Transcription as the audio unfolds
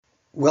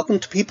Welcome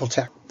to People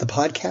Tech, the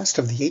podcast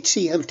of the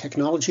HCM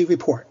Technology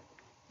Report.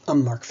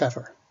 I'm Mark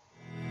Fever.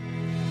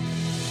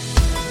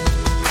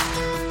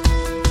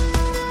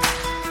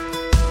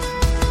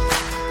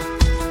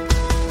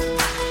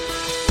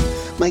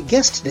 My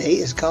guest today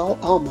is Gal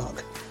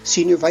Almog,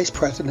 Senior Vice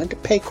President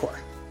at Paycor.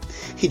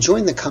 He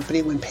joined the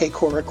company when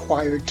Paycor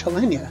acquired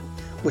Talenya,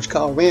 which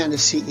Gal ran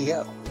as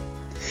CEO.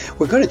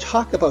 We're going to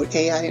talk about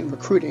AI in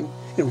recruiting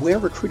and where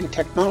recruiting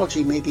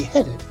technology may be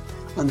headed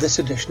on this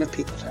edition of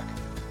People Tech.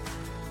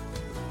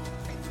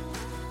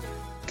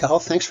 Gal,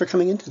 thanks for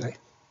coming in today.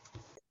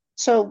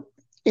 So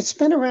it's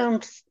been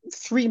around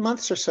 3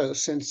 months or so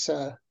since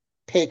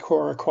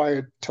Paycor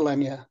acquired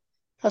Talenya.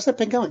 How's that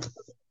been going?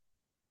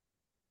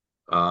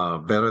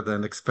 Better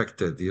than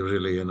expected.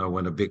 Usually,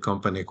 when a big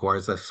company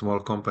acquires a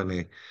small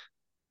company,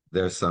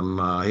 there's some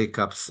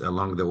hiccups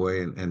along the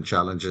way and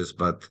challenges,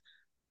 but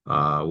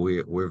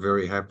we're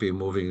very happy,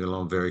 moving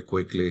along very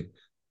quickly.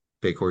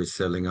 Paycor is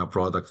selling our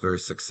product very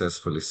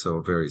successfully,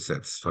 so very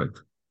satisfied.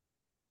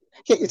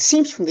 Yeah, it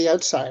seems from the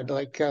outside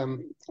like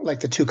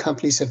the two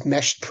companies have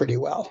meshed pretty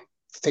well.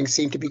 Things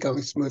seem to be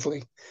going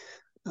smoothly.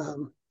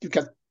 You've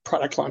got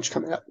product launch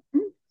coming up.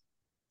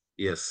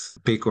 Yes,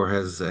 Paycor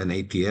has an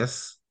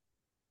ATS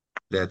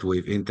that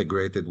we've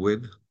integrated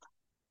with,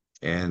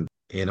 and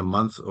in a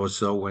month or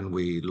so, when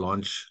we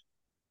launch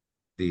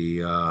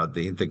the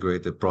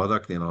integrated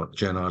product,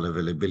 general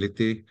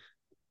availability,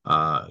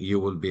 you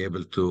will be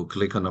able to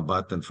click on a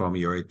button from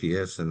your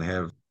ATS and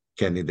have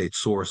candidate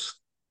source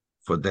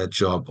for that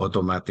job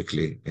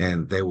automatically,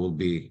 and they will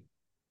be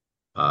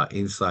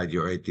inside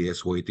your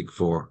ATS waiting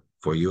for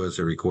you as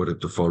a recruiter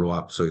to follow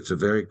up. So it's a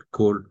very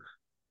cool,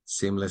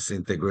 seamless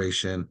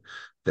integration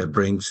that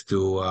brings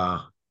to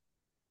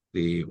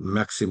the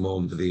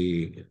maximum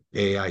the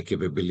AI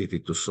capability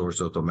to source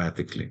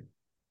automatically.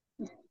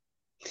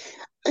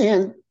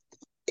 And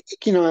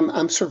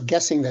I'm sort of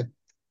guessing that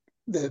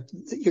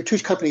your two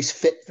companies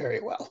fit very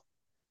well.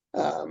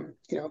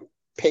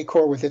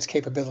 Paycor with its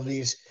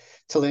capabilities,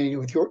 Talenya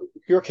with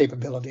your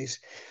capabilities.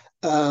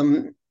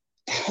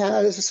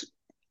 How's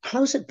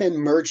it been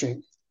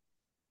merging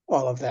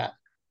all of that?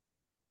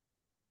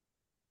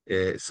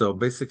 So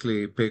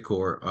basically,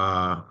 Paycor,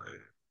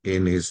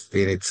 in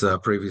its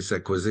previous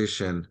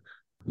acquisition,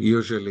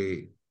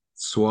 usually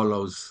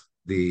swallows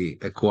the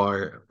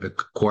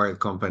acquired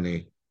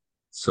company.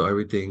 So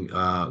everything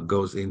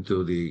goes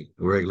into the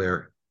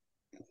regular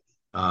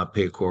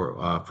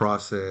Paycor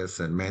process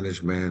and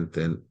management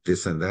and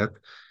this and that.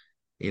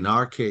 In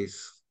our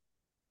case,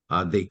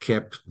 they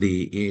kept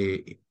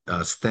the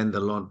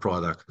standalone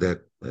product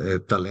that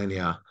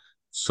Talenya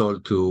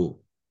sold to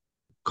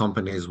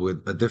companies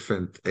with a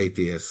different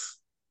ATS.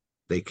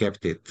 They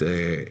kept it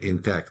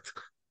intact.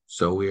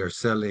 So we are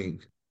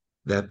selling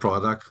that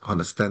product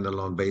on a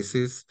standalone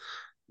basis,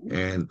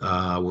 and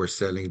we're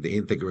selling the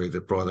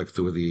integrated product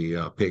through the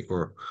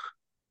Paycor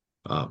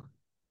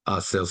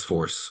sales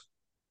force.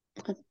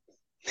 Okay.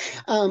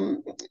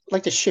 I'd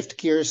like to shift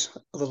gears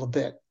a little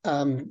bit.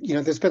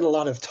 There's been a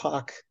lot of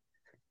talk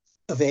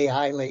of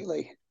AI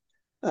lately,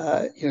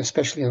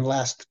 especially in the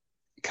last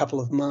couple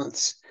of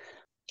months.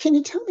 Can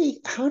you tell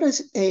me, how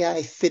does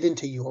AI fit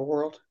into your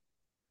world?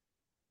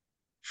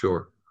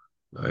 Sure.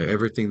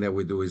 Everything that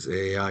we do is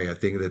AI. I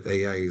think that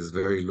AI is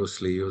very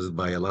loosely used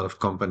by a lot of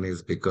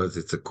companies because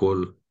it's a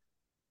cool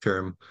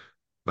term,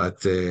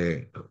 but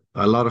a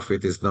lot of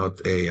it is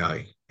not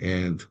AI.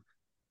 And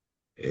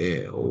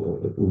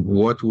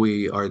what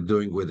we are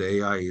doing with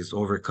AI is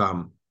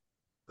overcome,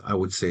 I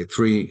would say,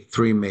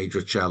 three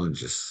major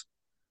challenges.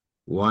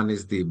 One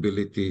is the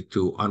ability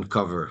to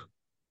uncover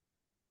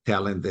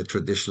talent that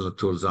traditional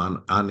tools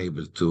are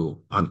unable to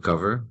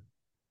uncover.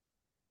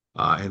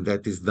 And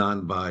that is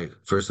done by,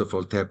 first of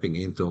all, tapping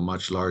into a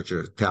much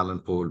larger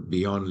talent pool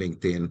beyond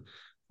LinkedIn.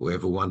 We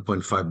have a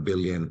 1.5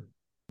 billion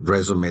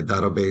resume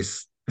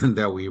database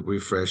that we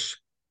refresh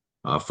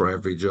for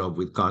every job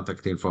with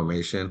contact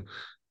information.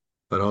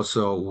 But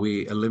also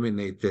we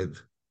eliminated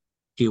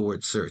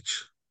keyword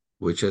search,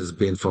 which has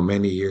been for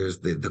many years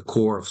the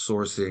core of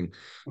sourcing.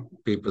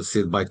 People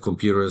sit by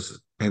computers,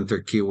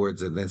 enter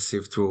keywords, and then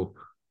sift through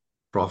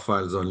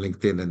profiles on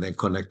LinkedIn and then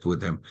connect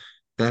with them.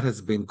 That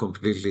has been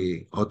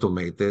completely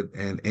automated,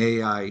 and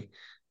AI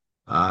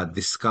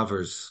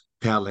discovers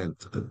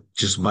talent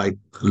just by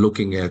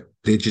looking at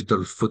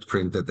digital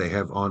footprint that they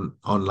have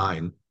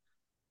online,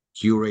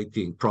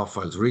 curating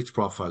profiles, rich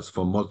profiles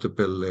from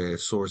multiple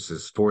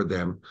sources for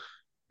them,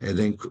 and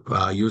then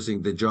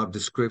using the job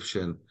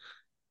description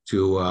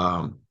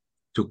to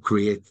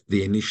create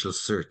the initial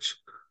search.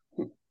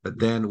 But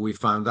then we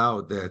found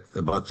out that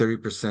about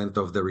 30%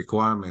 of the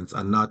requirements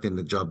are not in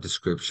the job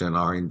description,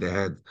 are in the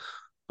head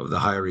of the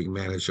hiring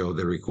manager or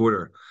the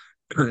recruiter.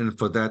 And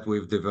for that,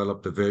 we've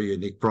developed a very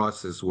unique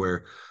process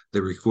where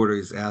the recruiter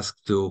is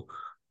asked to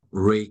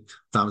rate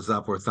thumbs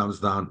up or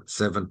thumbs down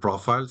 7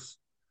 profiles.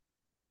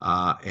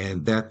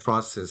 And that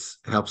process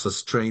helps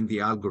us train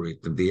the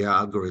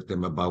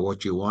algorithm about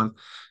what you want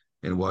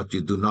and what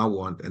you do not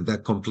want. And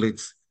that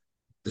completes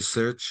the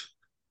search.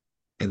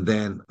 And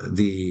then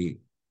the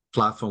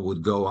platform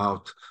would go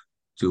out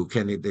to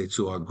candidates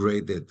who are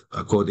graded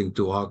according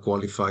to how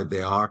qualified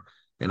they are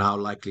and how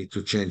likely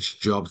to change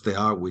jobs they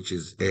are, which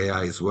is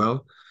AI as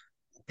well,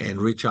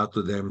 and reach out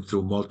to them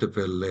through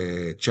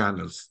multiple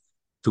channels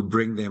to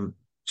bring them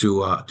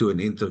to an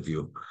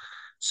interview.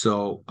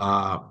 So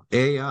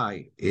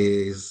AI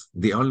is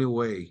the only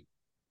way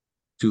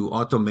to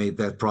automate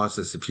that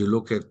process. If you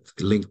look at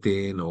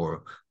LinkedIn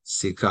or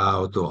Seek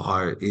Out or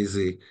Hire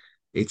Easy,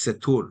 it's a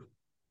tool.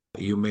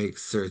 You may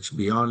search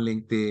beyond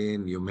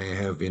LinkedIn. You may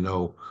have,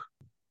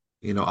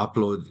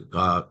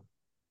 upload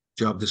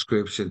job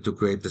description to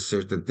create a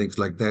certain things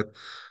like that.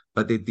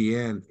 But at the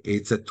end,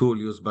 it's a tool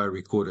used by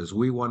recruiters.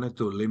 We wanted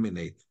to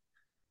eliminate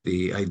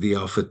the idea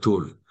of a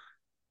tool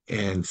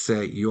and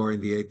say, you're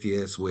in the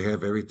ATS, we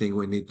have everything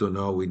we need to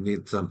know, we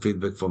need some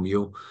feedback from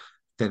you,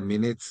 10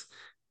 minutes.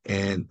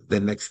 And the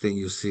next thing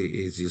you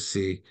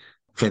see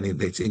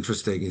candidates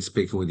interested in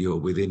speaking with you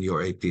within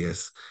your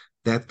ATS.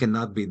 That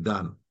cannot be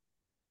done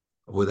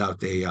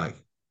without AI,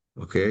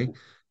 okay?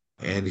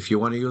 And if you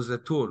want to use the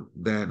tool,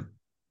 then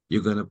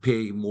you're going to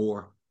pay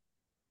more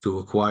to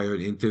acquire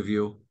an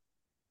interview.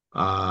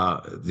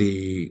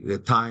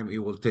 The time it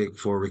will take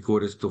for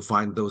recruiters to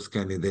find those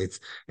candidates,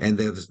 and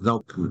there's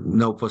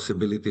no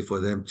possibility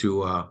for them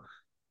to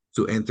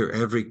enter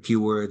every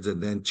keyword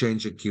and then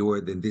change a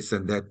keyword and this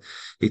and that.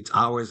 It's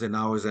hours and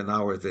hours and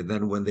hours. And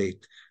then when they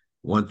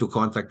want to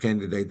contact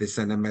candidate, they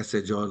send a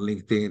message on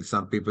LinkedIn.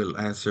 Some people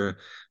answer,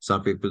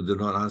 some people do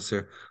not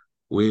answer.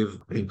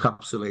 We've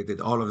encapsulated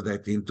all of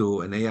that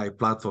into an AI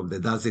platform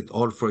that does it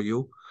all for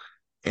you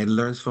and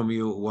learns from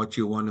you what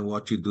you want and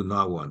what you do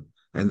not want.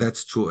 And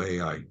that's true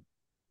AI.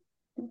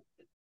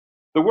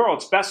 The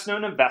world's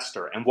best-known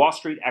investor and Wall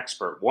Street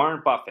expert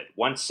Warren Buffett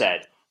once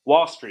said,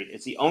 "Wall Street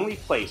is the only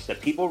place that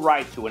people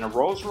ride to in a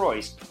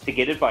Rolls-Royce to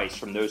get advice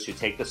from those who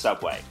take the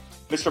subway."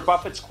 Mr.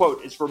 Buffett's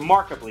quote is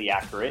remarkably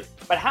accurate,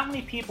 but how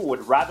many people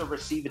would rather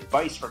receive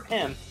advice from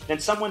him than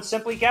someone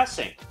simply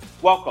guessing?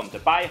 Welcome to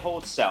Buy,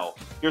 Hold, Sell,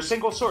 your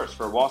single source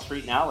for Wall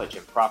Street knowledge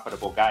and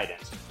profitable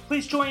guidance.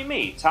 Please join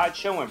me, Todd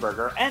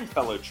Schoenberger, and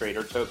fellow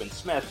trader Tobin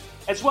Smith,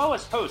 as well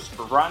as host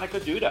Veronica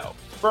Dudo,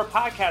 for a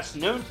podcast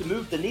known to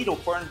move the needle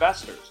for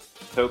investors.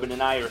 Tobin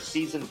and I are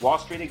seasoned Wall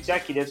Street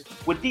executives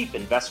with deep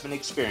investment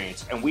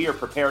experience, and we are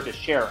prepared to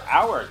share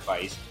our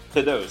advice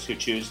to those who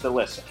choose to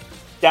listen.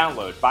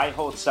 Download Buy,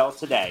 Hold, Sell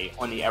today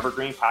on the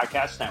Evergreen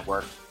Podcast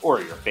Network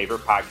or your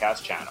favorite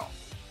podcast channel.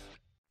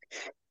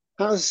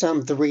 How's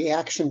the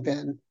reaction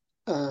been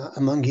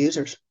among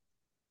users?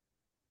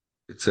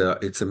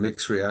 It's a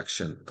mixed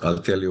reaction.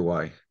 I'll tell you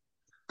why.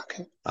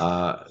 Okay.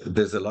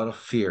 There's a lot of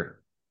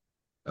fear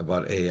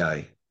about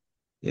AI.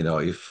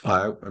 If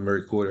I'm a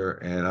recruiter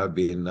and I've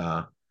been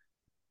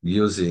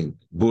using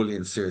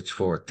Boolean search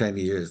for 10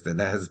 years, then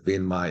that has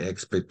been my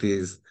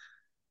expertise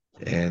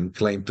and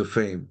claim to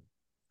fame.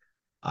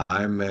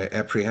 I'm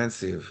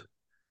apprehensive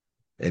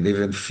and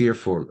even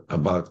fearful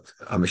about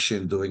a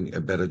machine doing a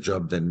better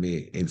job than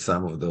me in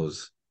some of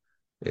those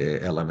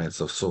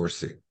elements of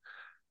sourcing.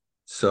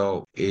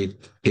 So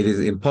it is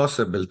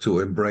impossible to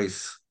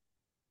embrace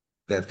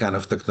that kind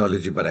of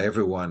technology, but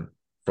everyone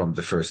from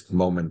the first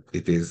moment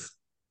it is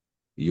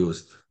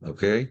used,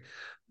 okay?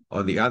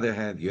 On the other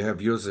hand, you have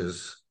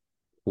users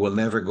who will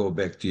never go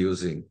back to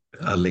using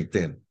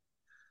LinkedIn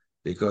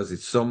because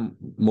it's so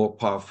more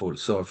powerful,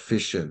 so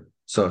efficient,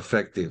 so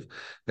effective,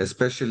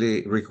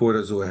 especially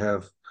recruiters who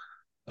have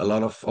a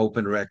lot of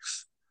open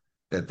recs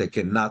that they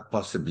cannot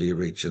possibly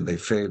reach, and they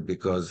fail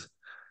because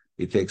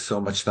it takes so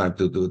much time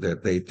to do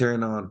that. They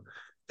turn on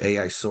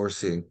AI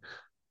sourcing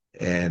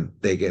and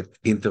they get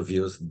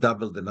interviews,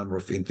 double the number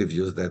of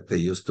interviews that they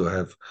used to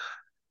have.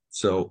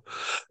 So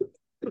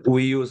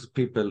we use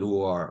people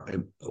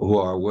who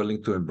are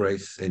willing to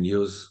embrace and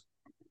use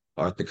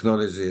our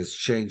technology as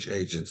change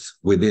agents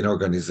within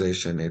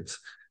organization. It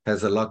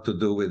has a lot to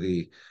do with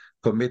the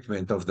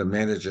commitment of the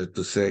manager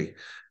to say,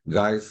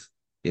 guys,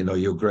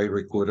 you're great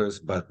recruiters,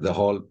 but the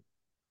whole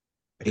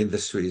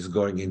industry is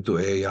going into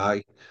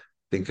AI.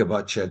 Think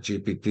about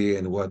ChatGPT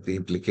and what the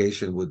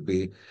implication would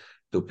be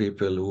to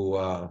people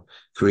who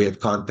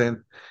create content.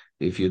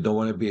 If you don't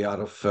want to be out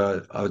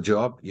of a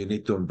job, you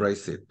need to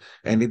embrace it.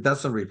 And it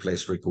doesn't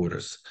replace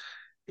recruiters.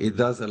 It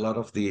does a lot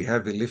of the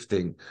heavy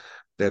lifting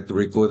that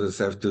recruiters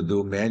have to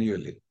do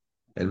manually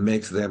and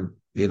makes them,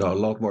 a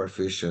lot more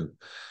efficient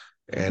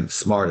and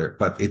smarter.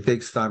 But it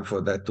takes time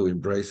for that to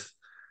embrace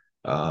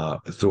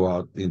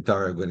throughout the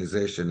entire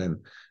organization,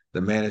 and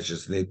the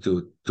managers need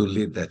to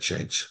lead that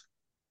change.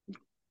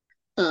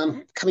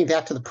 Coming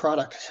back to the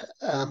product,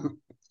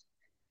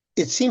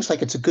 it seems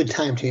like it's a good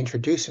time to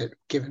introduce it,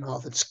 given all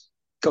that's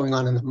going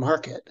on in the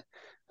market.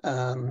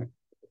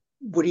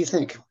 What do you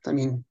think?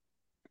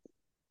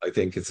 I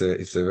think it's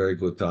a very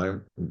good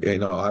time.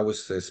 I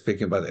was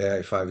speaking about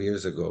AI 5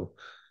 years ago.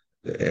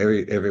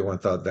 Everyone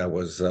thought that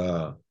was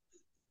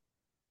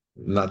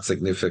not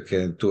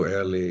significant, too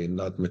early,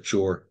 not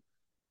mature.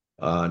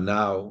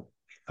 Now,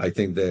 I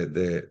think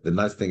the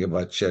nice thing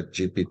about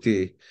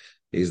ChatGPT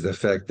is the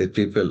fact that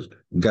people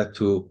got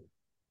to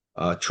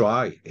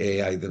try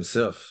AI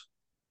themselves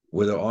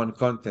with their own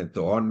content,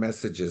 their own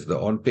messages, their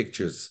own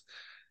pictures.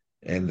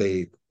 And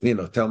they,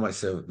 tell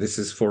myself, this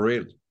is for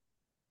real.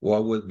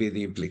 What would be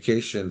the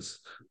implications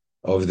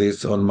of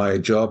this on my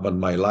job, on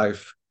my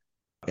life?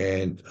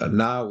 And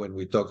now when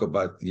we talk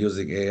about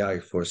using AI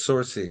for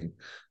sourcing,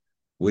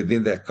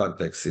 within that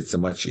context, it's a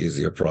much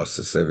easier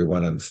process.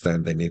 Everyone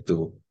understands they need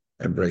to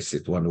embrace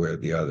it one way or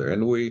the other.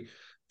 And we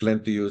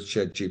plan to use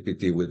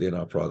ChatGPT within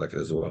our product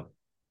as well.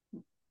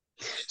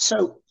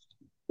 So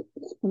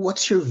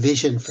what's your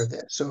vision for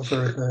this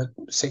over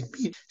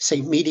the,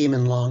 say medium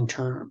and long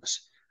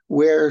terms?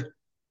 Where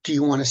do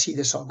you want to see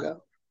this all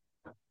go?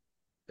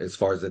 As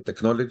far as the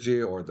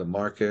technology or the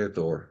market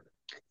or?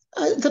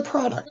 The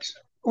product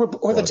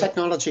or the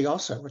technology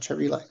also,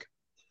 whichever you like.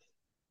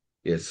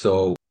 Yes,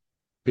 so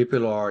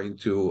people are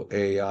into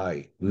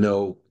AI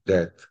know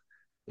that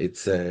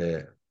it's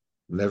a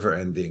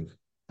never-ending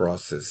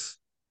process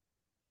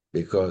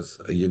because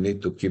you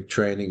need to keep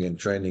training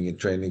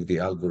the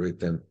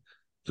algorithm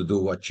to do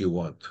what you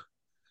want.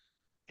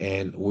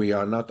 And we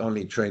are not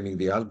only training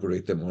the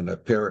algorithm on a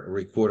per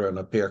recruiter on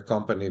a per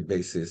company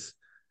basis,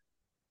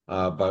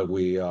 but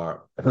we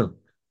are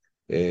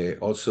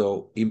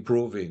also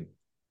improving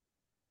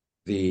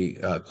the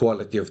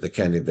quality of the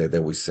candidate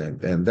that we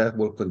send. And that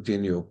will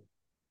continue.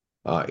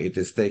 It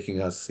is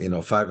taking us,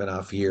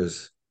 5.5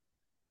 years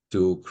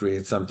to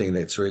create something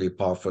that's really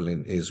powerful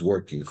and is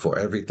working for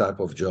every type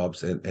of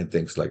jobs and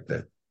things like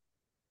that.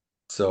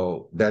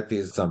 So that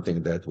is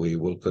something that we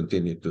will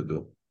continue to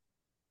do.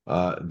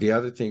 The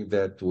other thing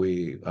that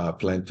we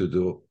plan to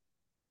do,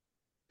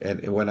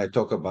 and when I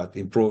talk about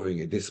improving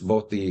it, is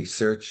both the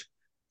search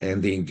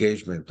and the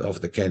engagement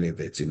of the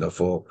candidates,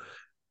 for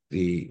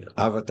the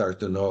avatar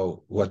to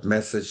know what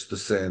message to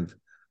send,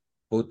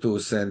 who to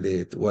send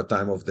it, what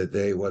time of the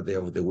day, what day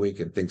of the week,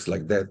 and things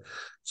like that,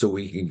 so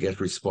we can get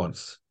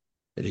response.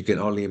 And you can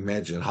only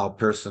imagine how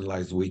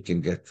personalized we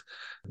can get.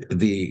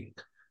 The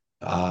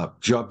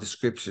job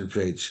description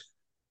page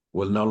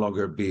will no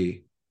longer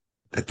be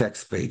a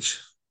text page.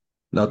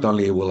 Not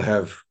only it will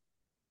have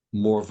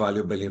more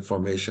valuable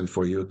information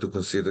for you to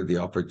consider the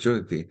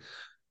opportunity,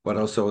 but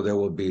also there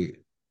will be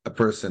a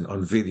person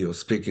on video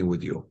speaking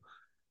with you,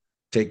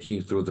 taking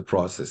you through the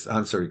process,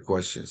 answering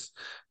questions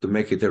to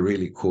make it a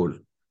really cool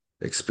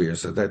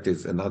experience. So that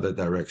is another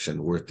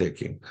direction we're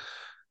taking.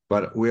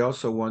 But we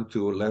also want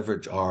to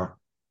leverage our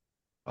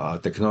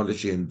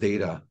technology and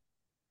data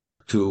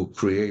to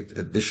create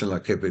additional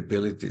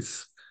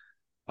capabilities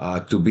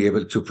to be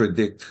able to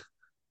predict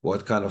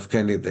what kind of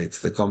candidates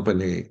the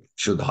company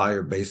should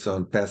hire based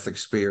on past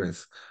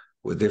experience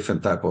with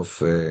different type of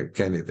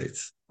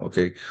candidates,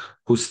 okay?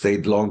 Who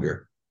stayed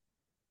longer,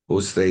 who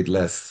stayed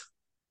less?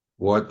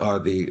 What are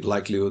the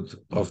likelihood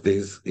of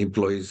these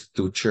employees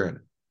to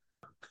churn?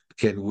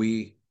 Can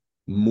we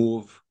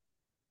move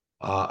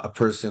a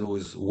person who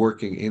is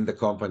working in the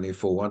company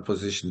for one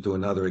position to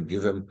another and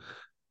give them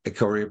a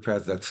career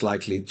path that's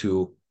likely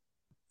to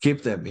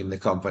keep them in the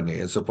company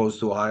as opposed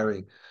to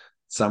hiring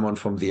someone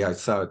from the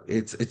outside?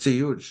 It's a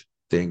huge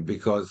thing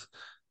because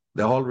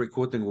the whole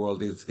recruiting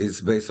world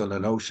is based on a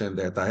notion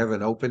that I have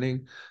an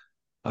opening,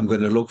 I'm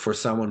going to look for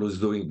someone who's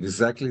doing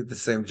exactly the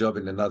same job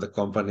in another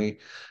company,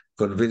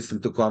 convince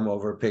them to come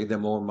over, pay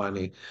them more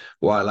money,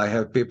 while I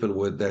have people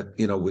with that,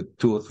 with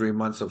 2 or 3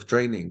 months of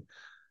training,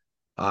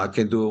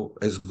 can do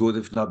as good,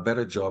 if not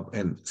better job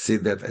and see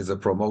that as a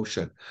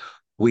promotion.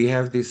 We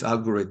have this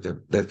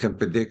algorithm that can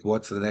predict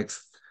what's the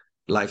next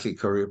likely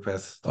career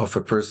path of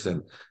a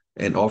person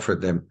and offer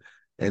them,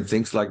 and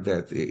things like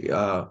that.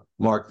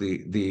 Mark,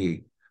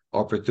 the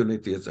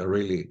opportunities are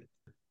really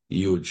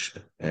huge,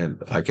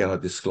 and I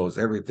cannot disclose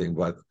everything,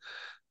 but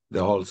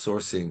the whole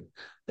sourcing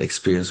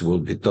experience will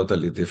be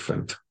totally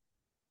different.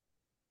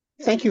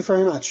 Thank you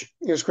very much.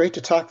 It was great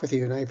to talk with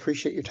you, and I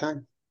appreciate your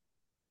time.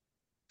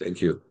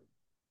 Thank you.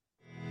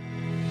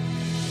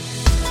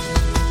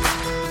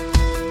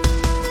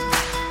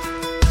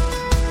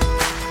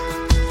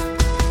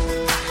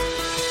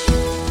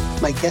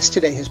 My guest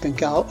today has been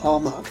Gal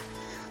Almog,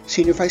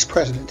 Senior Vice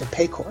President at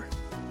Paycor,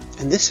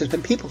 and this has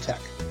been People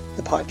Tech,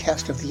 the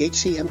podcast of the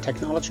HCM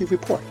Technology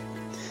Report.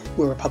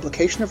 We're a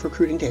publication of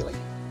Recruiting Daily.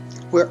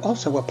 We're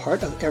also a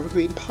part of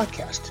Evergreen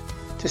Podcast.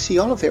 To see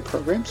all of their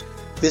programs,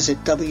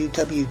 visit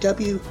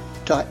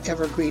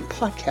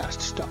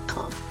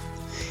www.evergreenpodcasts.com.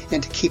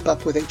 And to keep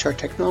up with HR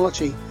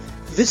technology,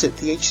 visit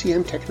the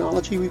HCM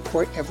Technology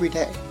Report every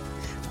day.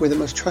 We're the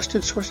most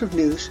trusted source of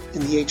news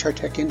in the HR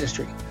tech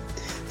industry.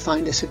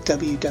 Find us at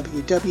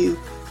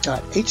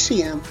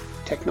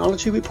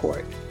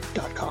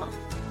www.hcmtechnologyreport.com.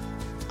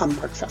 I'm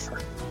Mark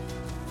Pfeffer.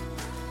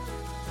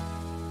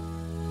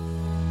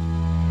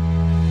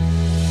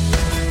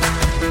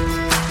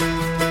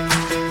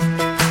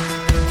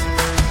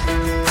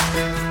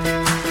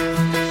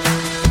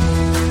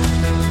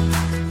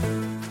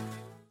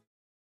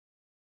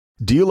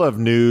 Do you love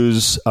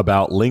news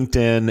about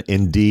LinkedIn,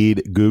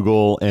 Indeed,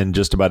 Google, and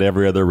just about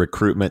every other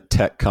recruitment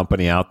tech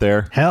company out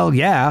there? Hell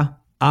yeah.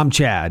 I'm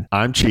Chad.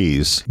 I'm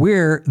Cheese.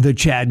 We're the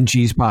Chad and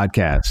Cheese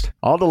Podcast.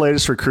 All the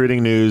latest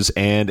recruiting news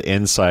and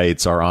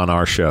insights are on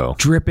our show.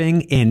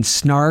 Dripping in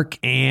snark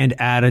and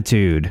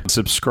attitude.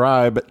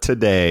 Subscribe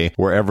today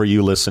wherever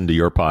you listen to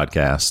your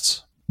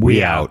podcasts.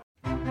 We out.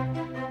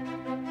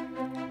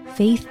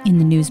 Faith in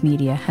the news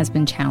media has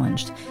been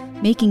challenged,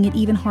 making it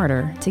even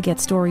harder to get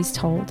stories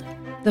told.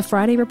 The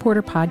Friday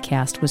Reporter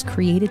podcast was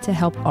created to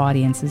help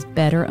audiences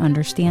better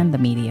understand the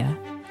media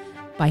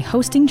by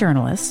hosting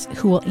journalists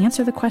who will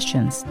answer the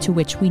questions to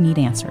which we need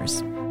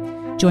answers.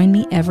 Join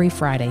me every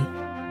Friday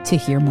to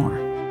hear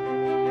more.